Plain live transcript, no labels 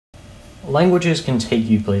Languages can take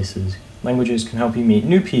you places. Languages can help you meet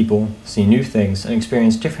new people, see new things, and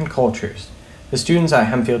experience different cultures. The students at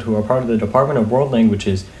Hempfield who are part of the Department of World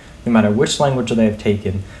Languages, no matter which language they have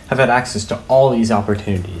taken, have had access to all these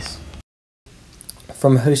opportunities.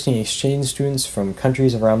 From hosting exchange students from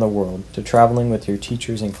countries around the world, to traveling with your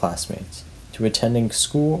teachers and classmates, to attending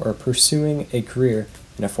school or pursuing a career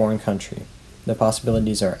in a foreign country, the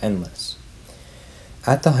possibilities are endless.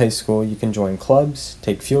 At the high school, you can join clubs,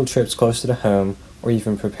 take field trips closer to home, or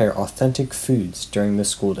even prepare authentic foods during the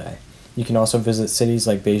school day. You can also visit cities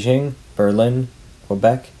like Beijing, Berlin,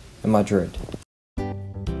 Quebec, and Madrid.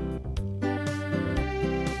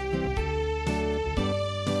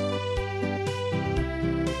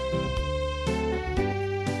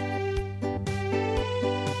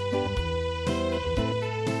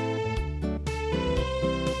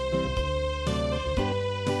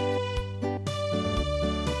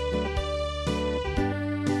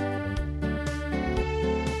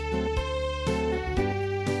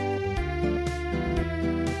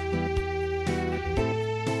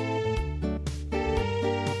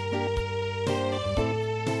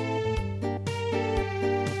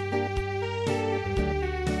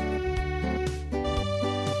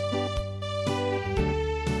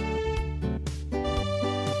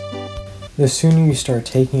 The sooner you start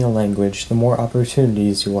taking a language, the more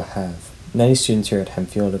opportunities you will have. Many students here at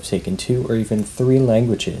Hempfield have taken 2 or even 3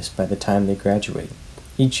 languages by the time they graduate.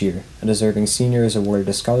 Each year, a deserving senior is awarded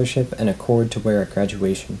a scholarship and a cord to wear at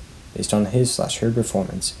graduation, based on his/her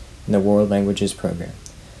performance in the World Languages program.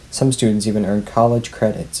 Some students even earn college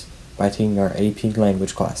credits by taking our AP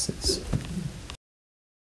language classes.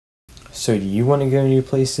 So do you want to go new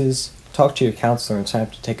places? Talk to your counselor and sign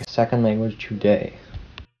up to take a second language today.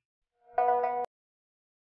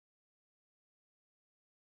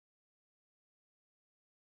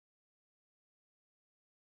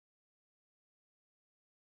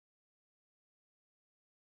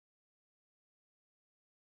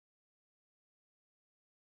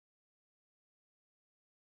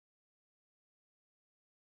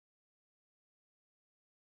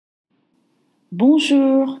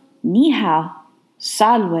 Bonjour, ni hao,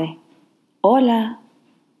 salve, hola,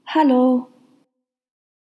 hello.